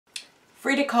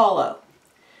Frida Kahlo.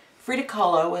 Frida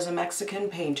Kahlo was a Mexican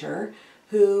painter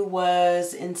who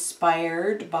was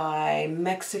inspired by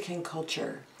Mexican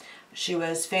culture. She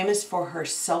was famous for her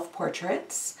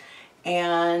self-portraits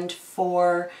and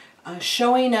for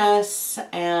showing us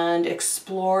and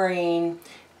exploring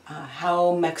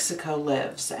how Mexico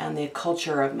lives and the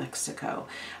culture of Mexico.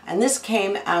 And this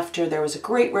came after there was a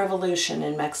great revolution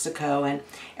in Mexico and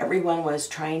everyone was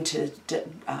trying to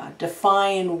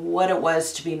define what it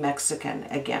was to be Mexican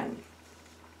again.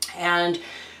 And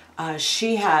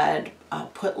she had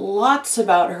put lots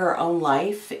about her own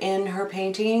life in her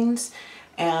paintings,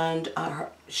 and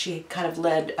she kind of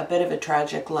led a bit of a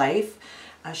tragic life.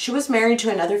 She was married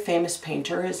to another famous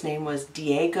painter. His name was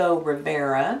Diego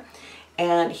Rivera,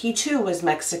 and he too was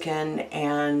Mexican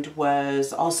and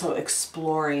was also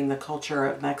exploring the culture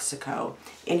of Mexico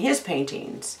in his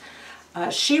paintings.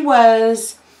 She grew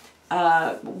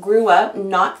up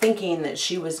not thinking that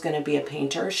she was going to be a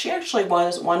painter. She actually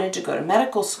wanted to go to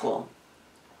medical school,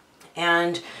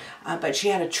 and but she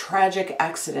had a tragic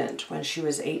accident when she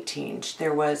was 18. She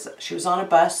was on a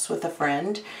bus with a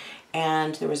friend,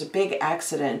 and there was a big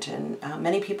accident, and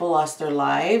many people lost their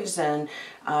lives, and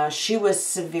she was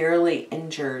severely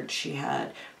injured. She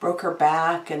had broke her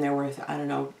back, and there were, I don't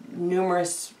know,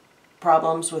 numerous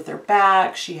problems with her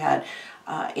back. She had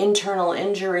internal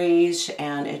injuries,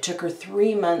 and it took her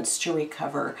 3 months to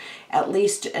recover, at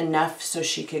least enough so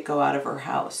she could go out of her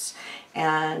house.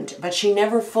 But she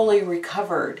never fully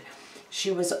recovered. She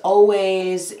was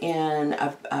always in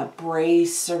a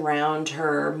brace around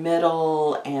her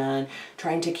middle and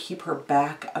trying to keep her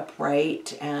back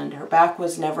upright, and her back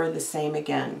was never the same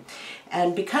again.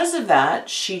 And because of that,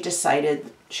 she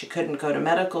decided she couldn't go to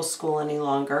medical school any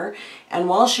longer. And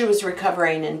while she was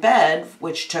recovering in bed,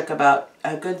 which took about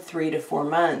a good 3 to 4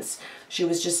 months, she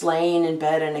was just laying in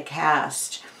bed in a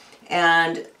cast.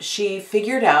 And she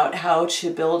figured out how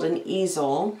to build an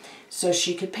easel so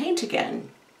she could paint again,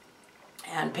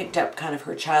 and picked up kind of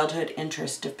her childhood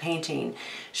interest of painting.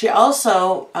 She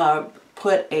also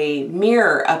put a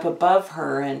mirror up above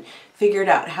her and figured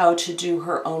out how to do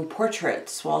her own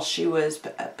portraits while she was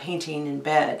painting in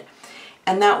bed.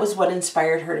 And that was what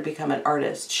inspired her to become an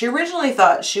artist. She originally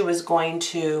thought she was going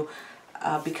to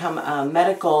become a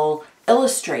medical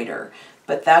illustrator,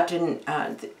 but that didn't,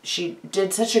 she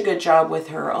did such a good job with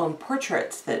her own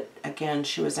portraits that, again,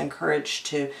 she was encouraged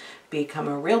to become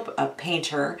a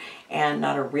painter, and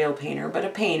not a real painter, but a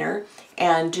painter,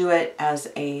 and do it as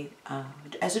a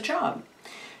job.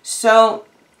 So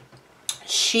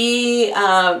she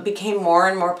became more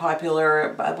and more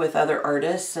popular with other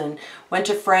artists and went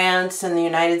to France and the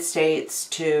United States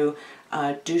to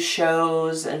do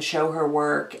shows and show her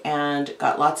work, and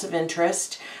got lots of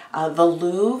interest. The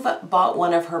Louvre bought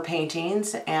one of her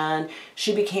paintings, and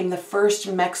she became the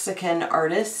first Mexican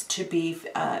artist to be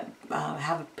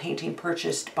have a painting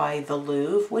purchased by the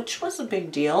Louvre, which was a big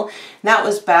deal. And that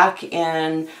was back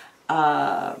in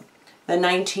the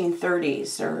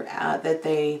 1930s, or that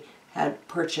they had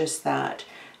purchased that.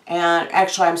 And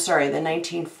actually, I'm sorry, the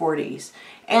 1940s.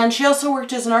 And she also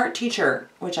worked as an art teacher,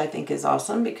 which I think is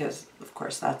awesome because, of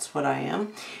course, that's what I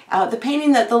am. The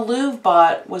painting that the Louvre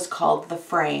bought was called The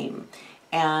Frame,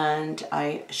 and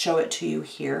I show it to you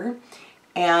here.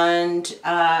 And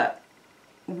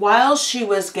while she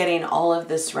was getting all of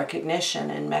this recognition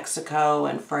in Mexico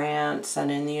and France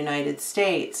and in the United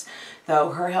States, though,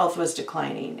 her health was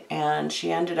declining, and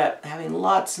she ended up having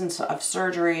lots of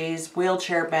surgeries,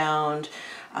 wheelchair-bound,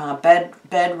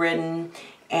 bedridden,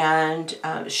 and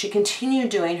she continued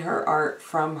doing her art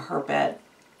from her bed.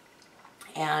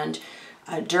 And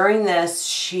during this,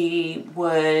 she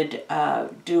would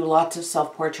do lots of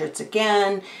self-portraits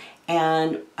again,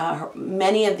 and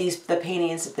many of the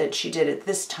paintings that she did at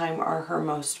this time are her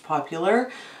most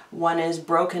popular. One is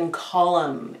Broken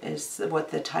Column, is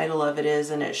what the title of it is,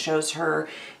 and it shows her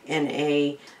in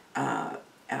a, oh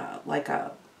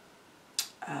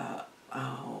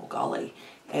golly,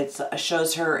 it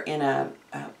shows her in a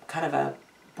kind of a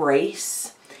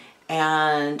brace,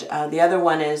 and the other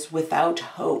one is Without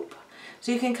Hope.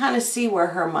 So you can kind of see where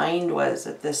her mind was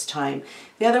at this time.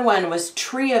 The other one was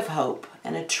Tree of Hope,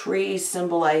 and a tree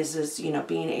symbolizes, you know,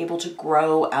 being able to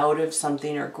grow out of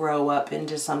something or grow up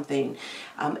into something,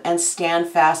 and Stand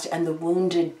Fast, and The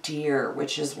Wounded Deer,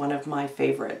 which is one of my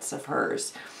favorites of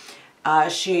hers.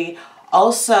 She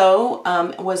also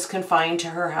was confined to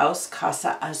her house,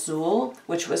 Casa Azul,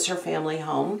 which was her family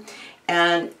home.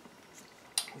 And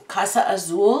Casa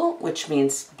Azul, which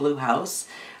means blue house,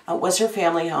 was her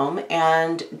family home,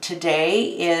 and today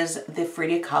is the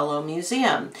Frida Kahlo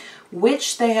Museum,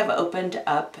 which they have opened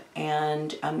up,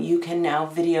 and you can now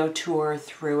video tour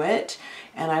through it.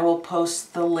 And I will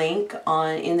post the link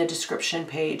in the description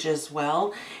page as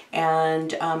well.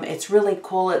 And it's really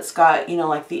cool. It's got, you know,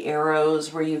 like the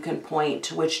arrows where you can point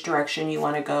to which direction you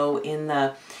want to go in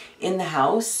the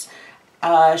house.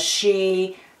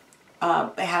 She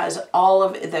has all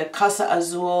of the Casa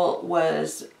Azul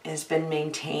has been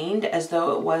maintained as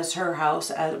though it was her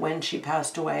house when she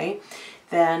passed away.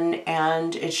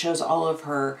 And it shows all of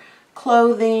her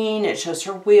clothing, it shows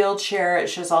her wheelchair, it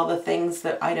shows all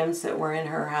the items that were in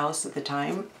her house at the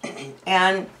time.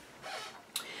 And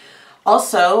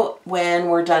also, when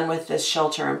we're done with this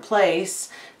shelter in place,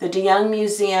 the DeYoung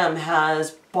Museum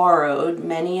has borrowed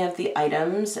many of the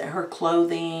items, her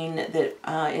clothing that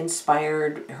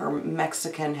inspired her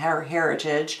Mexican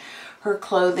heritage, her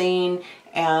clothing,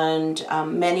 and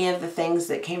many of the things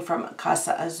that came from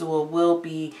Casa Azul will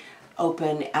be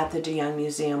open at the DeYoung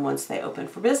Museum once they open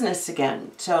for business again.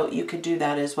 So you could do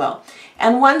that as well.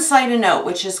 And one side note,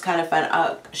 which is kind of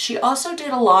fun, she also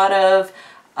did a lot of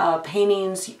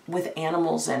paintings with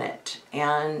animals in it.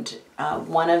 And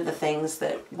one of the things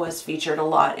that was featured a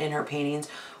lot in her paintings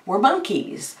were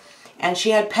monkeys. And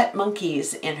she had pet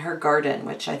monkeys in her garden,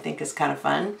 which I think is kind of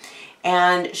fun.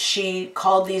 And she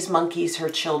called these monkeys her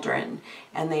children.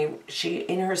 And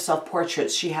in her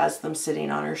self-portraits, she has them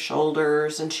sitting on her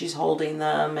shoulders and she's holding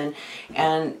them.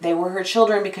 And they were her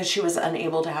children because she was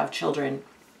unable to have children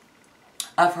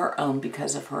of her own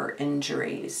because of her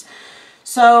injuries.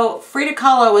 So Frida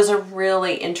Kahlo is a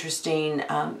really interesting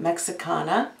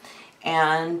Mexicana,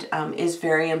 and is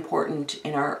very important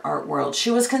in our art world. She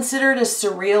was considered a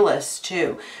surrealist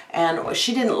too, and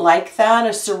she didn't like that. A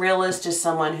surrealist is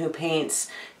someone who paints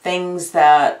things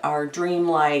that are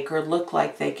dreamlike or look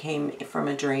like they came from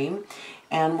a dream.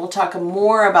 And we'll talk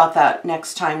more about that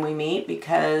next time we meet,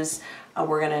 because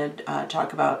we're going to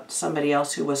talk about somebody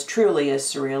else who was truly a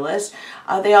surrealist.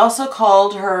 They also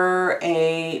called her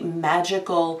a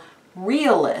magical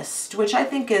realist, which I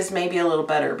think is maybe a little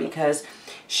better, because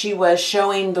she was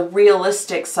showing the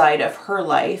realistic side of her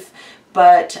life,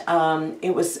 but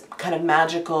it was kind of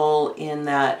magical in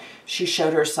that she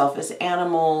showed herself as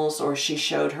animals, or she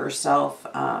showed herself,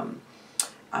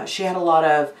 she had a lot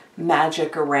of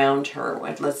magic around her.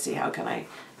 Let's see, how can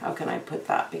I put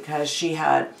that? Because she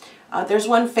had, there's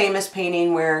one famous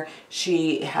painting where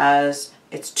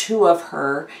it's two of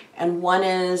her, and one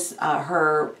is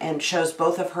her, and shows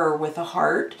both of her with a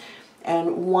heart.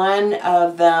 And one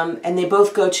of them, and they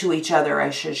both go to each other, I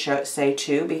should say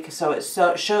too, because so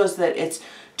it shows that it's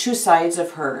two sides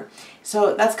of her.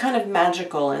 So that's kind of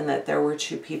magical in that there were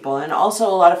two people. And also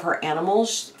a lot of her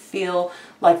animals feel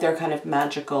like they're kind of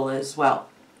magical as well.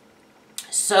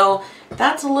 So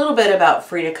that's a little bit about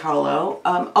Frida Kahlo.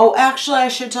 Oh, actually, I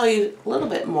should tell you a little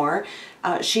bit more.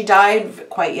 She died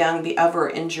quite young of her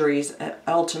injuries,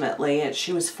 ultimately.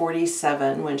 She was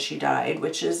 47 when she died,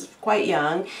 which is quite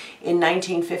young, in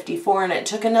 1954. And it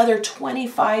took another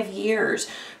 25 years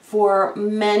for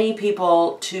many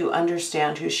people to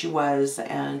understand who she was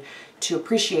and to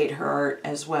appreciate her art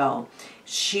as well.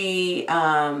 So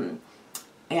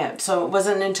it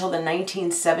wasn't until the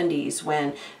 1970s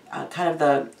when kind of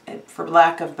the, for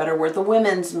lack of a better word, the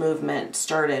women's movement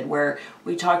started, where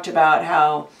we talked about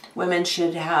how women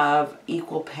should have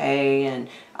equal pay and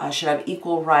should have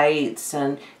equal rights,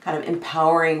 and kind of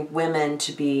empowering women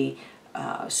to be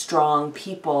strong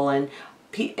people.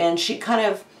 And she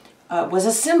kind of was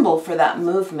a symbol for that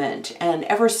movement. And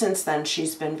ever since then,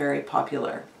 she's been very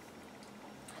popular.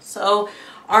 So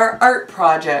our art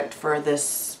project for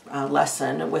this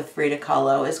lesson with Frida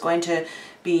Kahlo is going to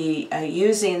be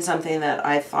using something that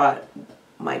I thought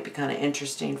might be kind of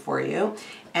interesting for you.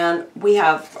 And we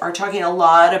are talking a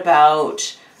lot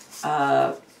about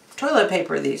toilet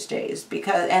paper these days,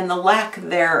 and the lack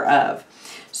thereof.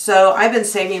 So I've been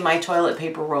saving my toilet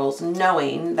paper rolls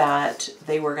knowing that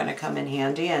they were going to come in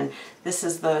handy, and this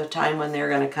is the time when they're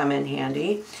going to come in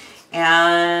handy.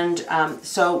 And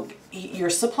so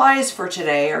your supplies for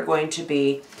today are going to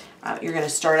be, you're going to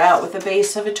start out with a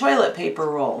base of a toilet paper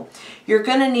roll. You're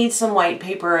going to need some white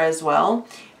paper as well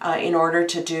in order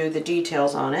to do the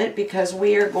details on it, because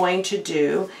we are going to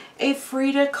do a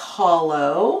Frida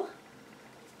Kahlo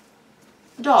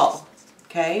doll,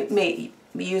 okay,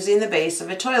 using the base of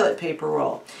a toilet paper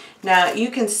roll. Now you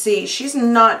can see she's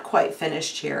not quite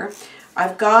finished here.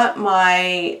 I've got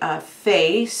my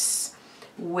face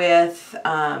with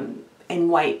in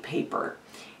white paper.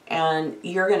 And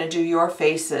you're going to do your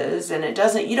faces, and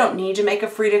you don't need to make a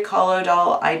Frida Kahlo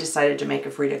doll. I decided to make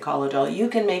a Frida Kahlo doll. You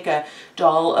can make a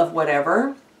doll of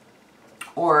whatever,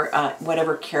 or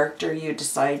whatever character you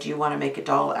decide you want to make a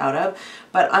doll out of.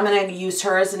 But I'm going to use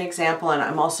her as an example, and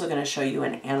I'm also going to show you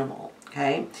an animal,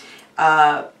 okay?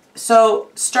 So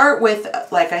start with,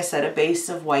 like I said, a base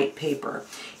of white paper.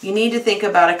 You need to think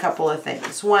about a couple of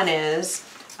things. One is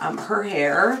her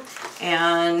hair,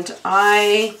 and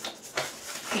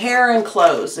hair and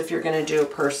clothes if you're going to do a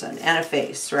person, and a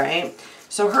face, right?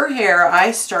 So her hair,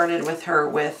 I started with her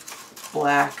with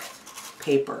black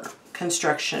paper,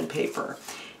 construction paper.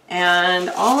 And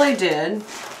all I did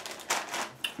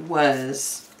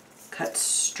was cut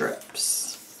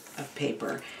strips of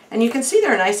paper. And you can see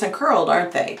they're nice and curled,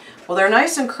 aren't they? Well, they're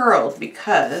nice and curled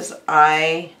because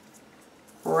I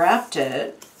wrapped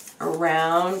it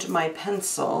around my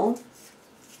pencil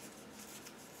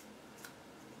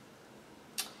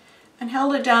and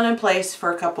held it down in place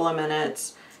for a couple of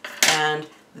minutes, and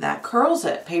that curls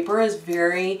it. Paper is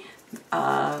very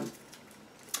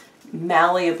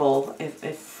malleable, if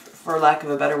for lack of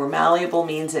a better word. Malleable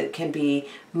means it can be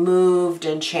moved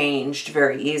and changed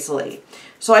very easily.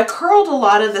 So I curled a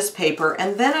lot of this paper,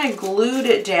 and then I glued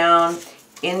it down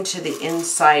into the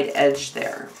inside edge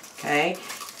there, okay?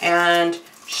 And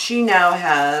she now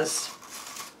has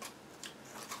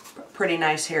a pretty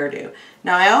nice hairdo.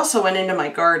 Now I also went into my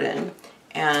garden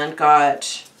and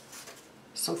got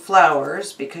some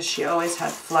flowers, because she always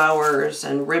had flowers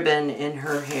and ribbon in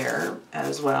her hair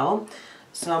as well.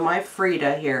 So my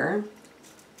Frida here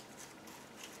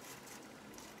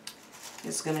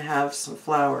is going to have some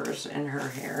flowers in her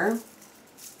hair.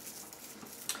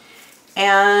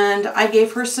 And I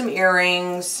gave her some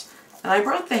earrings, and I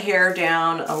brought the hair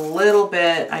down a little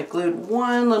bit. I glued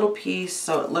one little piece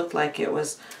so it looked like it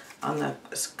was on the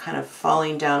kind of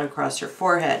falling down across her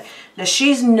forehead. Now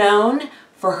she's known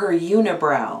for her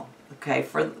unibrow, okay,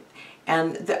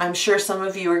 I'm sure some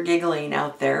of you are giggling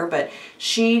out there, but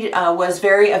she was a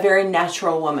very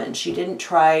natural woman. She didn't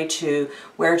try to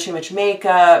wear too much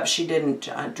makeup. She didn't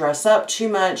dress up too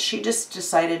much. She just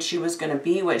decided she was going to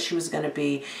be what she was going to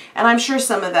be. And I'm sure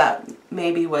some of that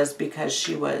maybe was because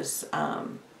she was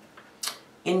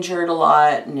injured a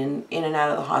lot and in and out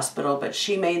of the hospital, but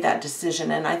she made that decision,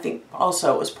 and I think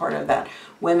also it was part of that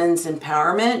women's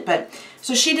empowerment. But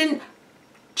so she didn't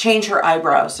change her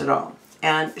eyebrows at all.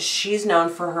 And she's known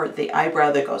for the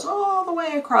eyebrow that goes all the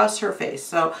way across her face.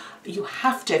 So you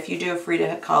have to, if you do a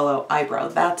Frida Kahlo eyebrow,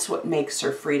 that's what makes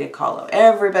her Frida Kahlo.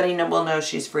 Everybody will know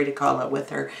she's Frida Kahlo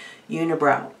with her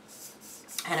unibrow.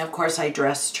 And of course I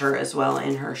dressed her as well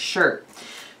in her shirt.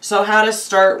 So how to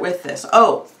start with this?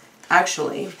 Oh,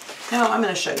 actually, no, I'm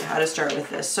going to show you how to start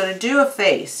with this. So to do a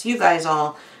face, you guys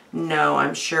all know,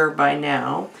 I'm sure by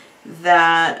now,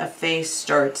 that a face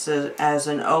starts as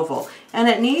an oval, and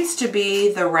it needs to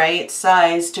be the right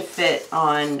size to fit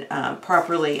on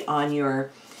properly on your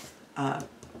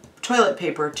toilet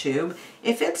paper tube.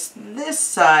 If it's this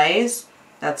size,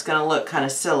 that's going to look kind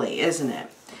of silly, isn't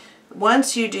it?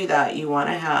 Once you do that, you want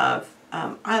to have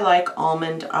I like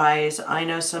almond eyes. I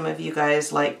know some of you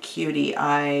guys like cutie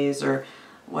eyes, or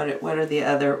what's the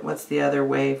other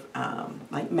way,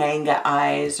 like manga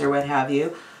eyes or what have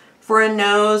you. For a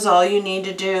nose, all you need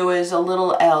to do is a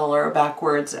little L or a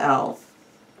backwards L.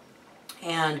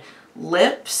 And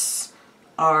lips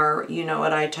are, you know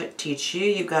what I teach you.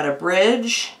 You've got a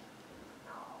bridge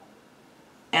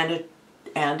and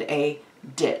a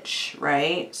ditch,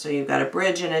 right? So you've got a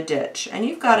bridge and a ditch. And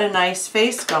you've got a nice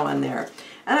face going there.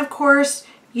 And of course,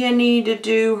 you need to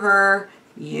do her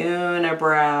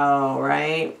unibrow,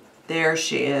 right? There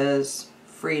she is,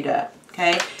 Frida,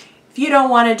 okay? If you don't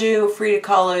want to do Frida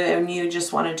Kahlo and you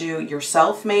just want to do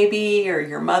yourself maybe, or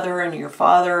your mother and your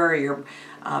father, or your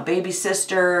baby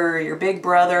sister, or your big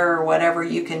brother, or whatever,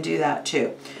 you can do that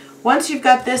too. Once you've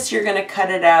got this, you're going to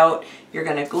cut it out. You're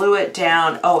going to glue it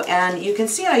down. Oh, and you can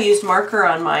see I used marker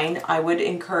on mine. I would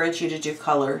encourage you to do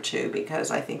color too, because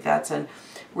I think that's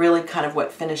really kind of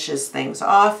what finishes things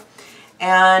off.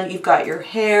 And you've got your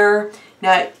hair.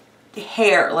 Now,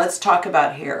 hair, let's talk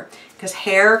about hair, because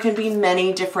hair can be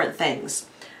many different things.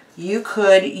 You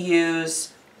could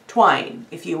use twine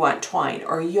if you want twine,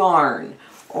 or yarn,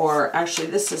 or actually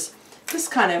this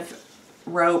kind of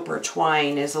rope or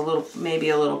twine is maybe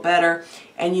a little better.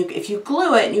 And if you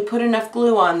glue it and you put enough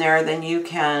glue on there, then you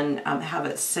can have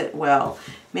it sit well.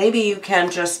 Maybe you can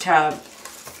just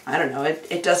have, I don't know,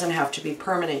 it doesn't have to be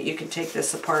permanent. You can take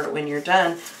this apart when you're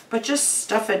done, but just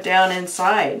stuff it down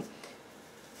inside.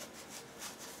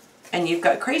 And you've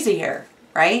got crazy hair,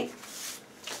 right?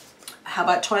 How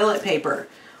about toilet paper?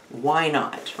 Why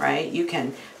not, right? You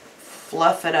can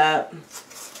fluff it up,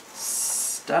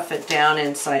 stuff it down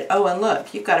inside. Oh, and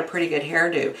look, you've got a pretty good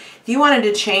hairdo. If you wanted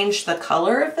to change the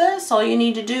color of this, all you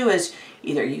need to do is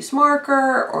either use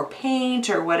marker or paint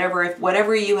or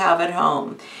whatever you have at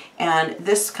home. And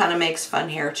this kind of makes fun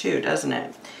hair too, doesn't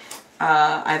it?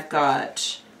 I've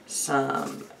got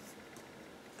some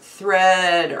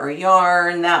thread or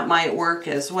yarn that might work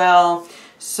as well.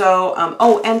 So,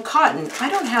 oh, and cotton. I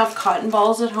don't have cotton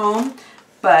balls at home,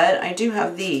 but I do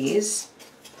have these.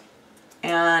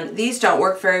 And these don't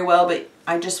work very well, but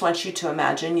I just want you to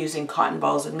imagine using cotton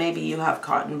balls, and maybe you have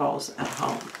cotton balls at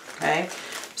home, okay?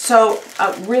 So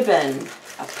a ribbon,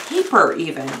 a paper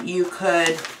even, you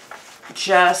could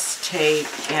just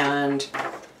take and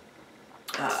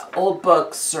old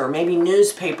books or maybe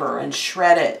newspaper and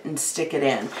shred it and stick it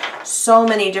in. So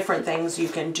many different things you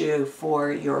can do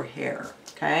for your hair,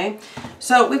 okay?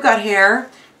 So we've got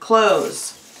hair,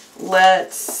 clothes.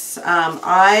 Let's,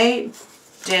 I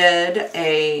did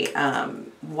a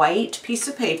white piece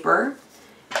of paper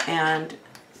and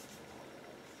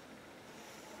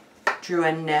drew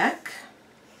a neck,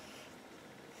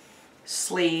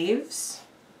 sleeves.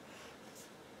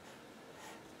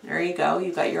 There you go,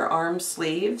 you got your arm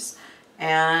sleeves.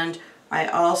 And I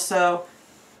also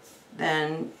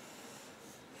then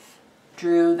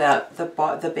drew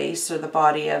the base or the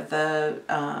body of the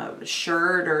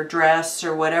shirt or dress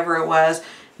or whatever it was.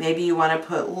 Maybe you want to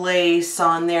put lace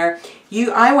on there.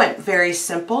 I went very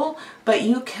simple, but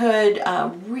you could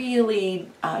really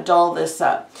doll this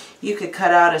up. You could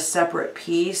cut out a separate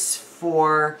piece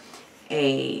for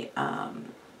a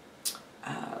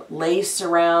lace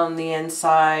around the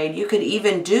inside. You could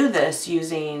even do this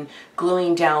using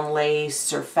gluing down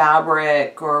lace or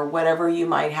fabric or whatever you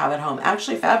might have at home.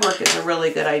 Actually, fabric is a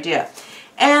really good idea.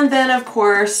 And then, of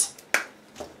course,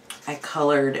 I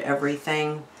colored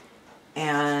everything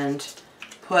and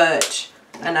put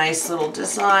a nice little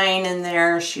design in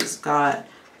there. She's got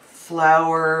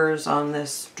flowers on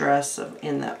this dress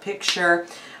in that picture.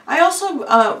 I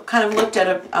also kind of looked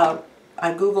at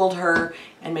I Googled her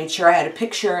and made sure I had a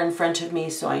picture in front of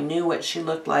me so I knew what she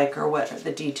looked like or what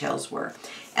the details were.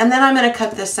 And then I'm going to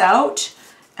cut this out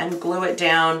and glue it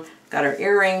down. Got her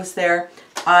earrings there.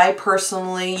 I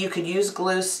personally, you could use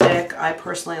glue stick. I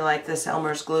personally like this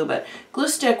Elmer's glue, but glue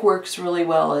stick works really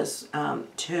well as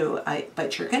too.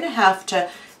 But you're going to have to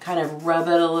kind of rub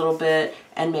it a little bit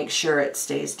and make sure it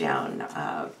stays down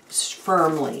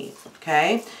firmly.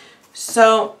 Okay,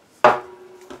 so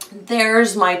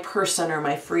there's my person, or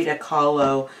my Frida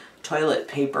Kahlo toilet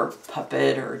paper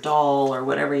puppet or doll or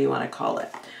whatever you want to call it.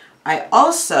 I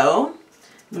also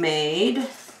made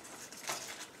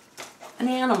an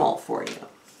animal for you,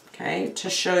 okay, to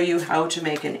show you how to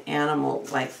make an animal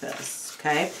like this,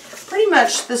 okay? Pretty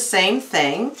much the same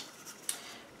thing.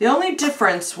 The only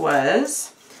difference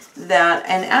was that,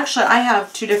 and actually I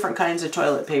have two different kinds of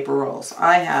toilet paper rolls.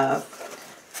 I have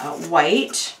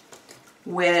white,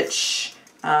 which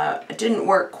didn't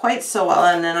work quite so well,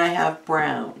 and then I have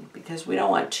brown because we don't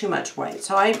want too much white.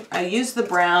 So I used the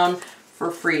brown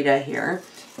for Frida here,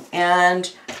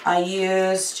 and I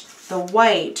used the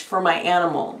white for my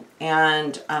animal,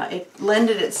 and it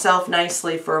lended itself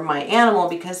nicely for my animal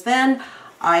because then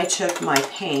I took my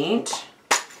paint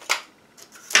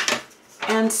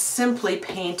and simply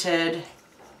painted.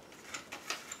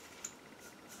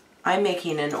 I'm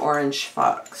making an orange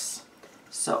fox,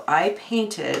 so I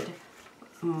painted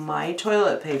my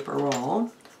toilet paper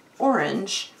roll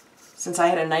orange since I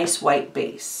had a nice white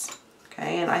base,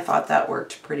 okay, and I thought that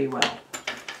worked pretty well.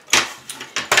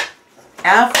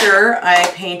 After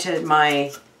I painted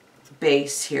my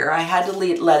base here, I had to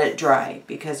let it dry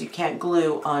because you can't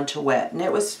glue onto wet, and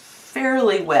it was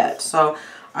fairly wet. So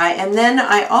and then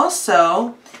I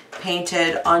also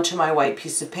painted onto my white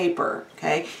piece of paper,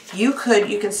 okay? You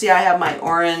can see I have my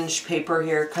orange paper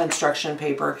here, construction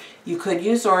paper. You could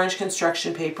use orange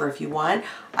construction paper if you want.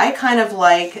 I kind of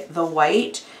like the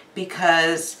white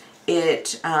because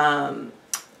it,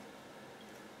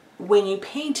 when you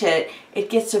paint it, it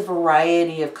gets a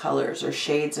variety of colors or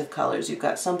shades of colors. You've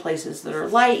got some places that are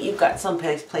light, you've got some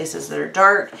places that are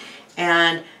dark,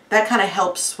 and that kind of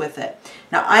helps with it.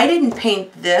 Now, I didn't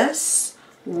paint this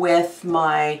with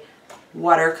my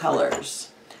watercolors.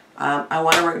 I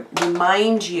want to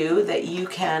remind you that you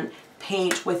can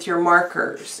paint with your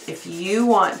markers. If you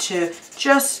want to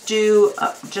just do,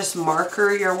 just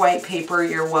marker your white paper,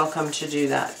 you're welcome to do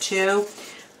that too.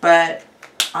 But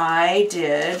I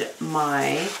did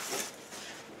my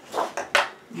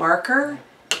marker,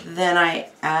 then I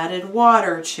added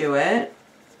water to it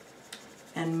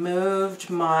and moved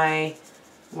my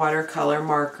watercolor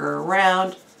marker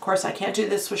around. Of course, I can't do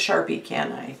this with Sharpie,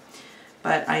 can I?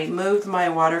 But I moved my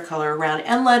watercolor around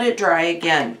and let it dry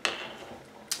again.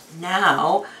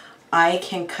 Now I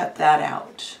can cut that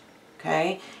out,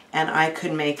 okay? and I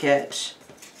could make it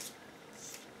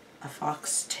a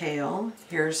fox tail.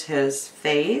 Here's his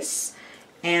face,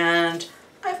 and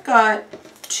I've got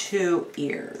 2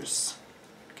 ears,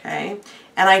 okay?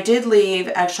 And I did leave,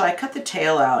 actually I cut the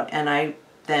tail out and I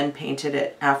then painted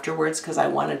it afterwards because I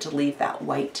wanted to leave that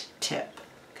white tip,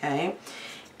 okay?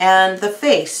 And the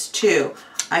face too,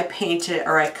 I painted,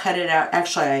 or I cut it out,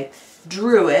 actually I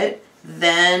drew it,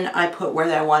 then I put where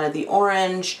I wanted the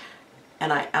orange,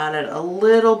 and I added a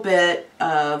little bit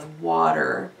of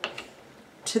water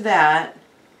to that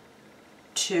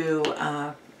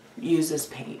to use as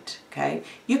paint, okay?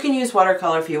 You can use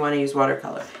watercolor if you want to use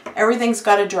watercolor. Everything's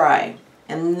got to dry,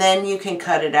 and then you can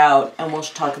cut it out, and we'll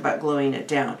talk about gluing it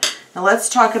down. Now let's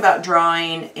talk about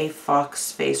drawing a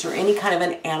fox face or any kind of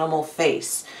an animal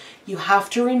face. You have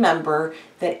to remember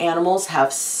that animals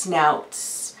have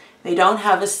snouts. They don't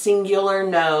have a singular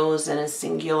nose and a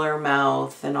singular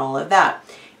mouth and all of that.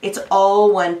 It's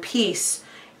all one piece,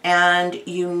 and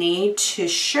you need to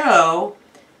show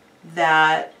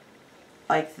that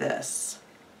like this.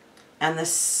 And the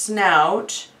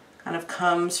snout kind of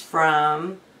comes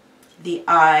from the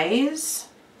eyes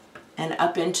and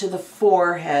up into the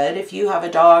forehead. If you have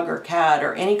a dog or cat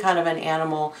or any kind of an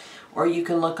animal, or you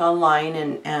can look online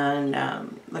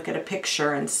and look at a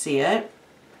picture and see it,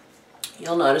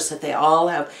 you'll notice that they all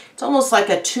have, it's almost like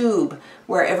a tube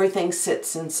where everything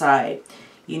sits inside.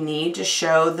 You need to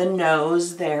show the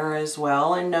nose there as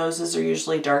well, and noses are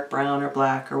usually dark brown or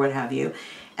black or what have you.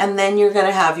 And then you're going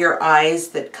to have your eyes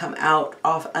that come out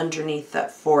off underneath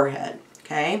that forehead,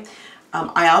 okay?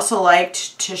 I also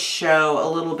liked to show a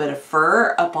little bit of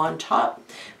fur up on top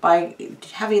by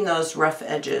having those rough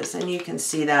edges, and you can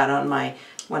see that on my,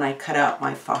 when I cut out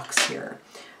my fox here.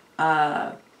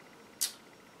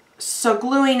 So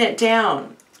gluing it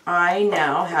down, I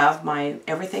now have my,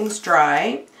 everything's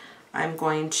dry. I'm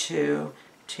going to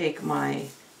take my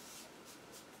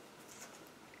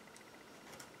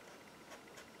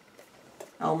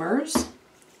Elmer's,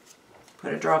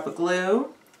 put a drop of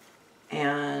glue,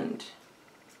 and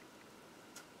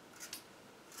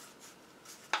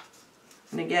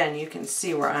again, you can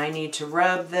see where I need to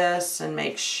rub this and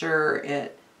make sure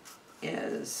it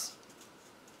is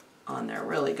on there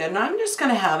really good. And I'm just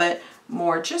going to have it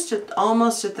more just at,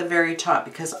 almost at the very top,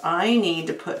 because I need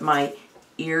to put my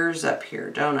ears up here,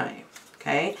 don't I?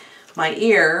 Okay, my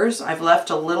ears, I've left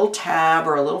a little tab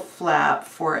or a little flap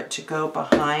for it to go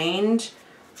behind.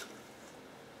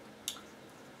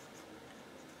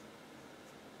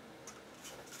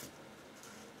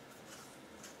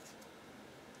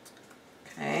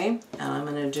 Okay, and I'm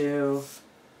going to do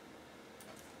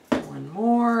one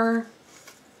more.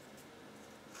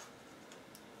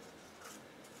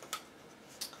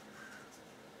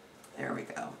 There we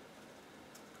go.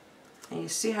 And you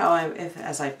see how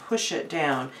as I push it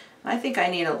down, I think I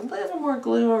need a little more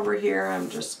glue over here. I'm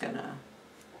just going to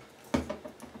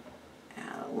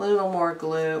add a little more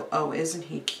glue. Oh, isn't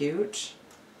he cute?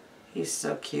 He's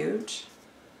so cute.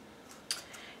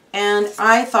 And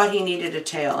I thought he needed a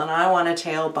tail, and I want a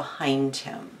tail behind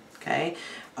him, okay?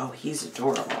 Oh, he's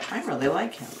adorable. I really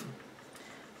like him.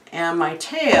 And my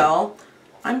tail,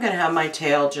 I'm going to have my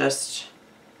tail just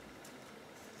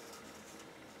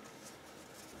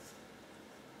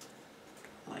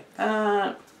like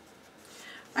that.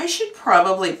 I should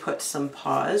probably put some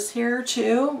paws here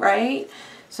too, right?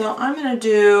 So I'm going to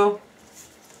do,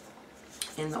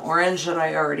 in the orange that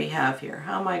I already have here,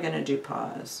 how am I going to do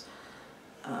paws?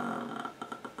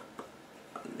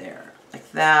 There,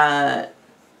 like that.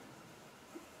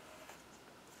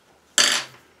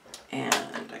 And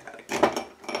I gotta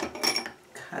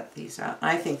cut these out.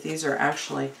 I think these are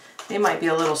actually, they might be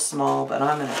a little small, but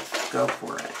I'm gonna go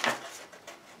for it.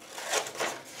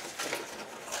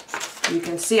 You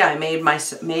can see I made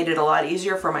it a lot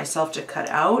easier for myself to cut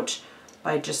out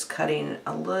by just cutting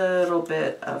a little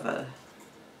bit of a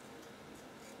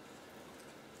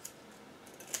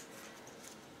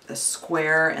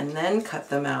square and then cut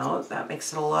them out. That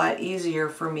makes it a lot easier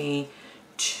for me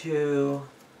to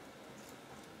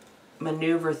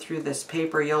maneuver through this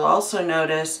paper. You'll also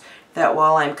notice that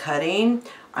while I'm cutting,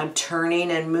 I'm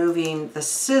turning and moving the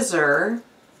scissor,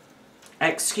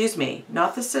 excuse me,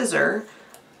 not the scissor,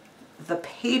 the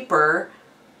paper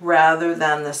rather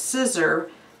than the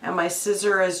scissor, and my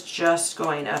scissor is just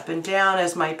going up and down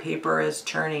as my paper is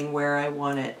turning where I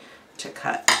want it to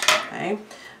cut, okay?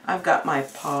 I've got my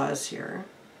paws here.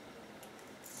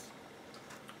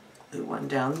 Glue one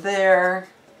down there.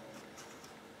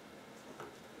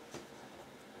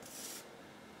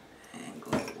 And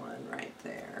glue one right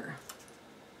there.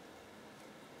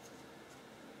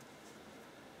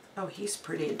 Oh, he's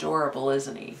pretty adorable,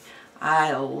 isn't he?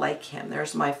 I like him.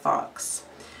 There's my fox.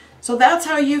 So that's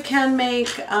how you can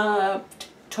make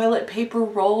toilet paper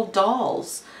roll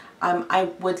dolls. I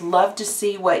would love to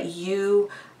see what you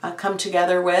come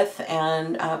together with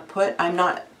and I'm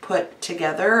not put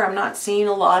together. I'm not seeing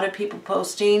a lot of people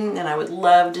posting, and I would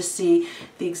love to see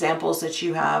the examples that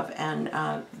you have and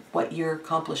what you're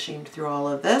accomplishing through all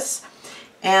of this.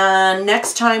 And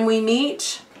next time we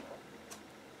meet,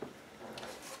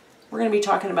 we're going to be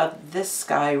talking about this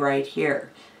guy right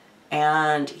here.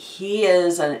 And he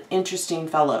is an interesting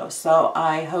fellow. So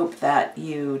I hope that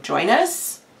you join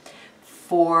us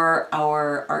for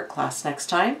our art class next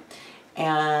time.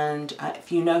 And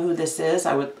if you know who this is,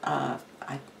 I would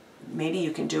maybe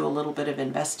you can do a little bit of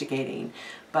investigating.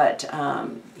 But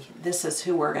this is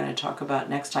who we're going to talk about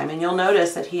next time. And you'll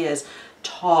notice that he is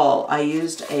tall. I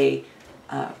used a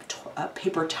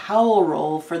paper towel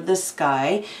roll for this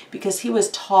guy because he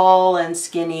was tall and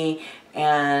skinny,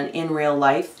 and in real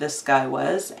life this guy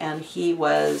was, and he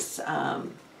was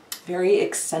very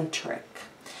eccentric.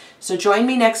 So join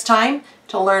me next time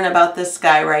to learn about this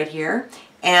guy right here,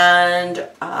 and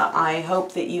I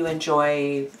hope that you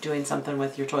enjoy doing something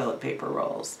with your toilet paper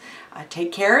rolls.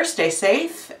 Take care, stay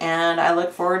safe, and I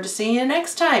look forward to seeing you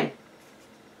next time.